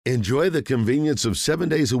Enjoy the convenience of 7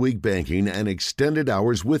 days a week banking and extended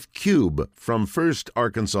hours with Cube from First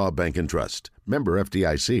Arkansas Bank and Trust. Member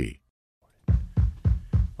FDIC.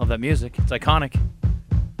 Love that music. It's iconic.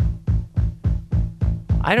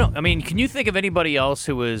 Can you think of anybody else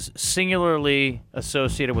who was singularly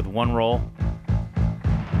associated with one role?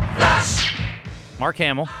 Flash! Mark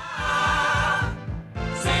Hamill.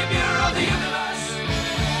 Savior of the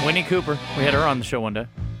universe. Winnie Cooper. We had her on the show one day.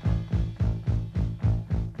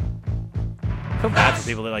 I feel bad for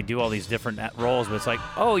people that do all these different roles, but it's like,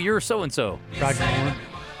 oh, you're so-and-so. Roger Moore.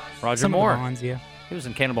 Roger Some Moore. of the Bonds, yeah. He was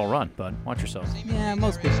in Cannonball Run, bud. Watch yourself. Yeah,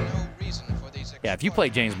 most people. Yeah, if you play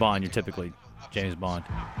James Bond, you're typically James Bond.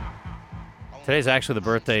 Today's actually the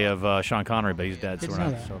birthday of Sean Connery, but he's dead, so we're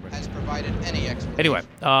not celebrating. Anyway,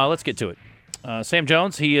 let's get to it. Sam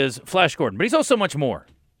Jones, he is Flash Gordon, but he's also much more.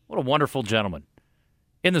 What a wonderful gentleman.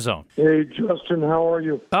 In the zone. Hey, Justin, how are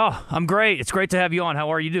you? Oh, I'm great. It's great to have you on.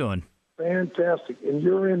 How are you doing? Fantastic. And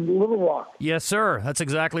you're in Little Rock. Yes, sir. That's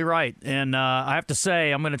exactly right. And I have to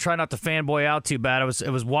say, I'm going to try not to fanboy out too bad. I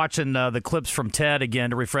was watching the clips from TED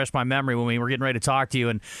again to refresh my memory when we were getting ready to talk to you,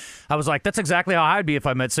 and I was like, that's exactly how I'd be if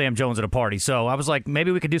I met Sam Jones at a party. So I was like,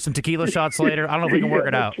 maybe we could do some tequila shots later. I don't know if we can work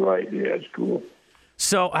it out. That's right. Yeah, it's cool.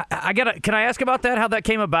 So can I ask about that? How that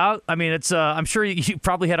came about? I mean, it's I'm sure you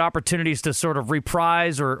probably had opportunities to sort of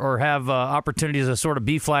reprise or have opportunities to sort of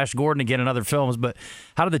be Flash Gordon again in other films. But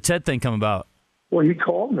how did the TED thing come about? Well, he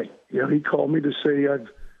called me. He called me to say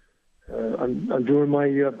I'm doing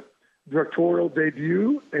my directorial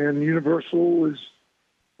debut, and Universal is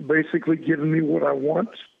basically giving me what I want,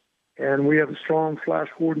 and we have a strong Flash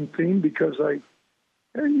Gordon theme because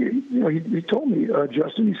he told me,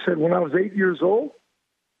 Justin. He said when I was 8 years old,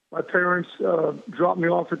 my parents dropped me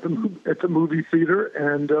off at the movie theater,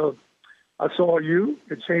 and I saw you.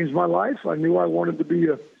 It changed my life. I knew I wanted to be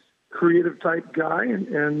a creative type guy,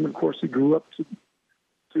 and of course, he grew up to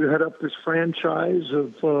head up this franchise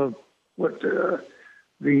of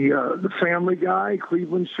the Family Guy,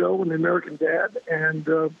 Cleveland Show, and the American Dad, and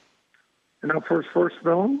our first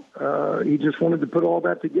film. He just wanted to put all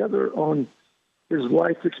that together on his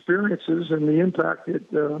life experiences and the impact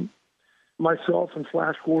that myself and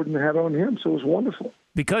Flash Gordon had on him. So it was wonderful.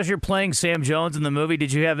 Because you're playing Sam Jones in the movie,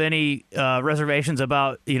 did you have any reservations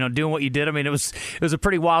about doing what you did? I mean, it was a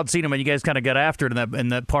pretty wild scene. I mean, you guys kind of got after it in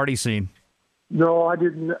that party scene. No, I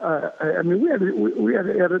didn't. We had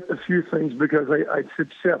to edit a few things because I said,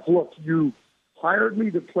 Seth, look, you hired me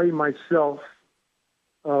to play myself,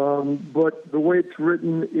 but the way it's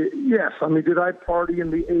written, yes. I mean, did I party in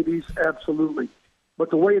the '80s? Absolutely. But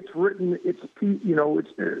the way it's written, it's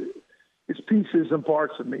pieces and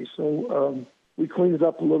parts of me. So we cleaned it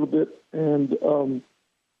up a little bit, and it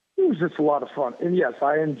was just a lot of fun. And yes,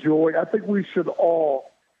 I think we should all.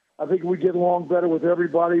 I think we get along better with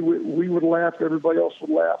everybody. We would laugh, everybody else would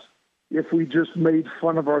laugh if we just made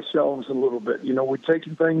fun of ourselves a little bit. We're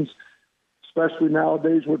taking things, especially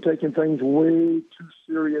nowadays, we're taking things way too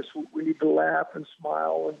serious. We need to laugh and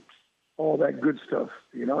smile and all that good stuff,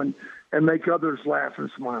 and make others laugh and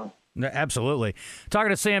smile. Absolutely.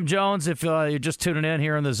 Talking to Sam Jones, if you're just tuning in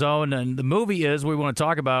here in the zone, and the movie is, we want to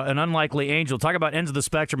talk about An Unlikely Angel. Talk about ends of the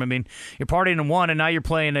spectrum. I mean, you're partying in one, and now you're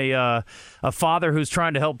playing a father who's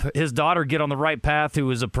trying to help his daughter get on the right path, who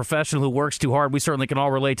is a professional who works too hard. We certainly can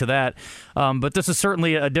all relate to that. But this is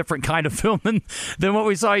certainly a different kind of film than what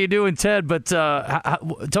we saw you do in TED. But tell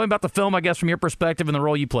me about the film, I guess, from your perspective and the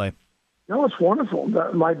role you play. No, it's wonderful.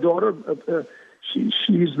 My daughter,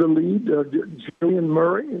 she's the lead, Jillian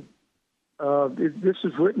Murray. This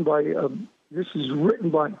is written by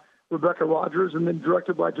Rebecca Rogers and then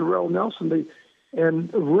directed by Jarrell Nelson.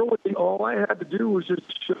 And really, all I had to do was just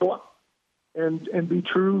show up and be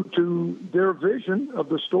true to their vision of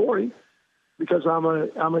the story, because I'm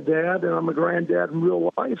a dad and I'm a granddad in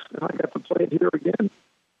real life, and I got to play it here again.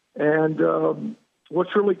 And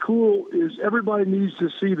what's really cool is everybody needs to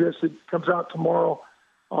see this. It comes out tomorrow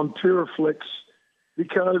on Pureflix,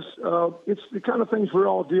 because it's the kind of things we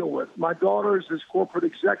all deal with. My daughter is this corporate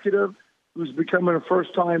executive who's becoming a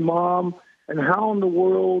first-time mom, and how in the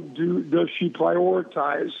world does she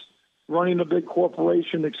prioritize running a big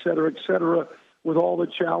corporation, et cetera, with all the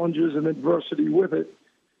challenges and adversity with it?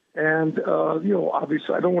 And,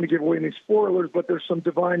 obviously I don't want to give away any spoilers, but there's some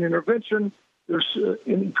divine intervention. There's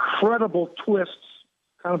incredible twists,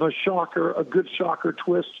 kind of a good shocker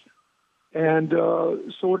twist. And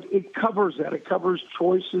so it covers that. It covers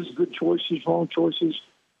choices, good choices, wrong choices,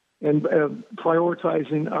 and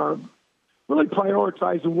prioritizing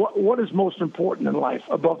what is most important in life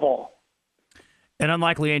above all. An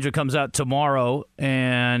Unlikely Angel comes out tomorrow,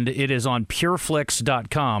 and it is on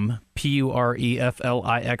pureflix.com,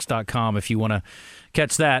 PUREFLIX.com if you want to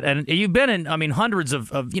catch that. And you've been in, hundreds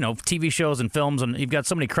of TV shows and films, and you've got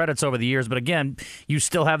so many credits over the years. But again, you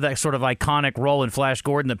still have that sort of iconic role in Flash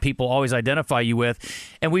Gordon that people always identify you with.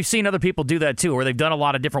 And we've seen other people do that too, where they've done a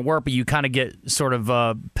lot of different work, but you kind of get sort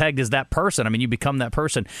of pegged as that person. I mean, you become that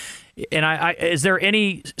person. And is there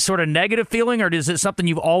any sort of negative feeling, or is it something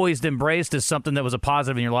you've always embraced as something that was a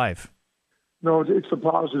positive in your life? No, it's a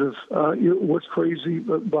positive. What's crazy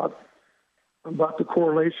about the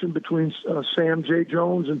correlation between Sam J.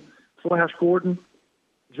 Jones and Flash Gordon,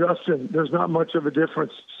 Justin, there's not much of a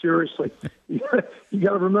difference. Seriously, you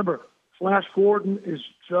got to remember, Flash Gordon is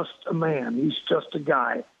just a man. He's just a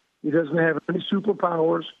guy. He doesn't have any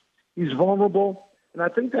superpowers. He's vulnerable, and I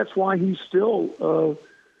think that's why he's still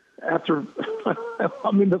after.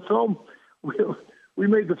 The film. We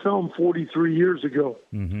made the film 43 years ago,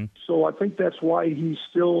 so I think that's why he's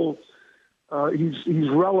still he's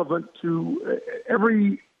relevant to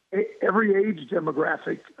every age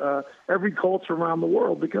demographic, every culture around the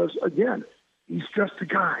world. Because again, he's just a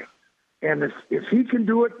guy, and if he can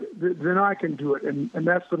do it, then I can do it, and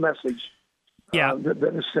that's the message. Yeah,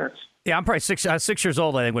 that is sense. Yeah, I'm probably 6 years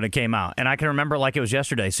old, I think, when it came out. And I can remember like it was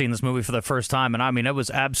yesterday, seeing this movie for the first time. And it was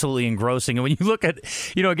absolutely engrossing. And when you look at,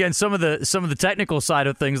 again, some of the technical side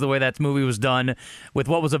of things, the way that movie was done with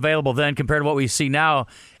what was available then compared to what we see now,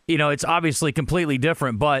 it's obviously completely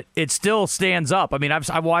different, but it still stands up.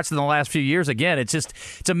 I've watched it in the last few years again.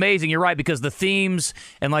 It's amazing. You're right, because the themes,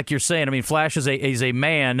 and like you're saying, Flash is a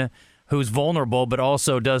man who's vulnerable, but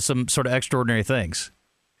also does some sort of extraordinary things.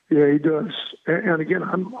 Yeah, he does. And again,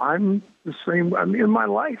 I'm the same. In my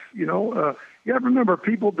life, you got to remember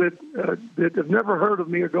people that have never heard of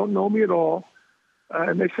me or don't know me at all,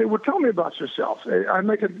 and they say, "Well, tell me about yourself."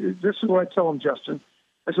 This is what I tell them, Justin.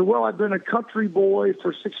 I said, "Well, I've been a country boy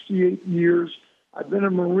for 68 years. I've been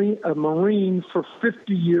a Marine for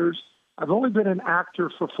 50 years. I've only been an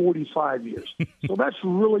actor for 45 years. So that's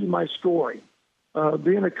really my story.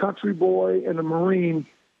 Being a country boy and a Marine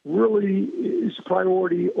really is a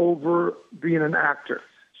priority over being an actor.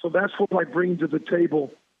 So that's what I bring to the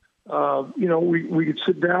table. We could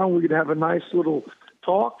sit down, we could have a nice little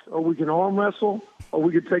talk, or we can arm wrestle, or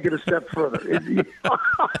we could take it a step further."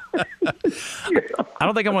 I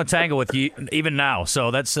don't think I'm going to tangle with you even now, so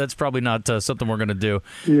that's probably not something we're going to do.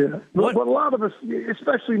 Yeah, but a lot of us,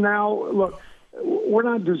 especially now, look, we're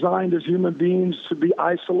not designed as human beings to be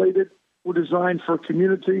isolated. We're designed for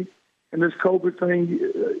community. And this COVID thing,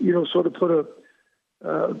 sort of put a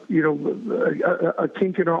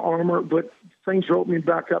kink in our armor, but things are opening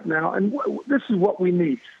back up now. And this is what we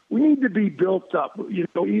need. We need to be built up. My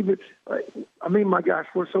gosh,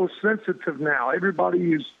 we're so sensitive now.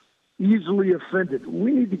 Everybody is easily offended.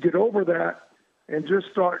 We need to get over that and just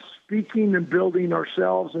start speaking and building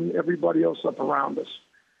ourselves and everybody else up around us.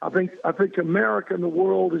 I think America and the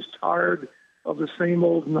world is tired of the same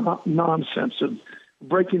old nonsense of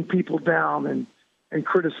breaking people down and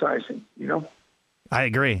criticizing, I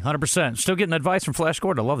agree, 100%. Still getting advice from Flash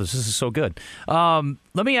Gordon. I love this. This is so good.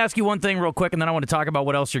 Let me ask you one thing real quick, and then I want to talk about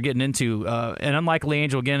what else you're getting into. And Unlikely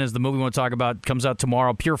Angel, again, is the movie we want to talk about. Comes out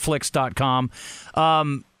tomorrow, pureflix.com.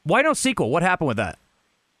 Why no sequel? What happened with that?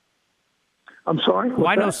 I'm sorry?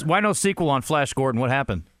 Why no sequel on Flash Gordon? What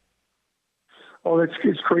happened? Oh, it's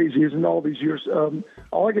crazy, isn't it, all these years?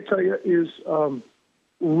 All I can tell you is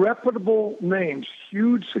reputable names,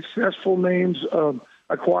 huge successful names,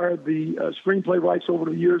 acquired the screenplay rights over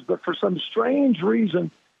the years, but for some strange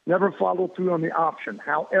reason, never followed through on the option.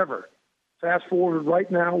 However, fast forward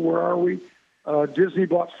right now, where are we? Disney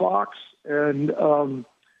bought Fox, and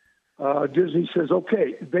Disney says,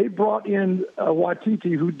 okay, they brought in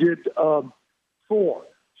Waititi, who did Thor.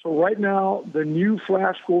 So right now, the new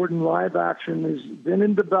Flash Gordon live action has been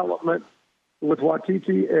in development with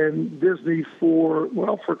Waititi and Disney for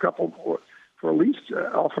at least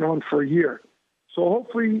off and on for a year. So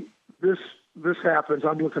hopefully this happens.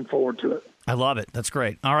 I'm looking forward to it. I love it. That's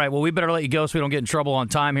great. All right, well, we better let you go so we don't get in trouble on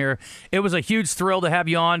time here. It was a huge thrill to have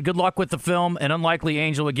you on. Good luck with the film. And Unlikely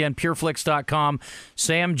Angel, again, pureflix.com.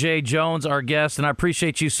 Sam J. Jones, our guest, and I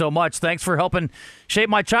appreciate you so much. Thanks for helping shape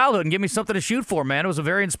my childhood and give me something to shoot for, man. It was a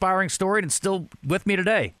very inspiring story, and it's still with me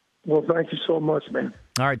today. Well, thank you so much, man.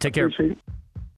 All right, take care. Appreciate it.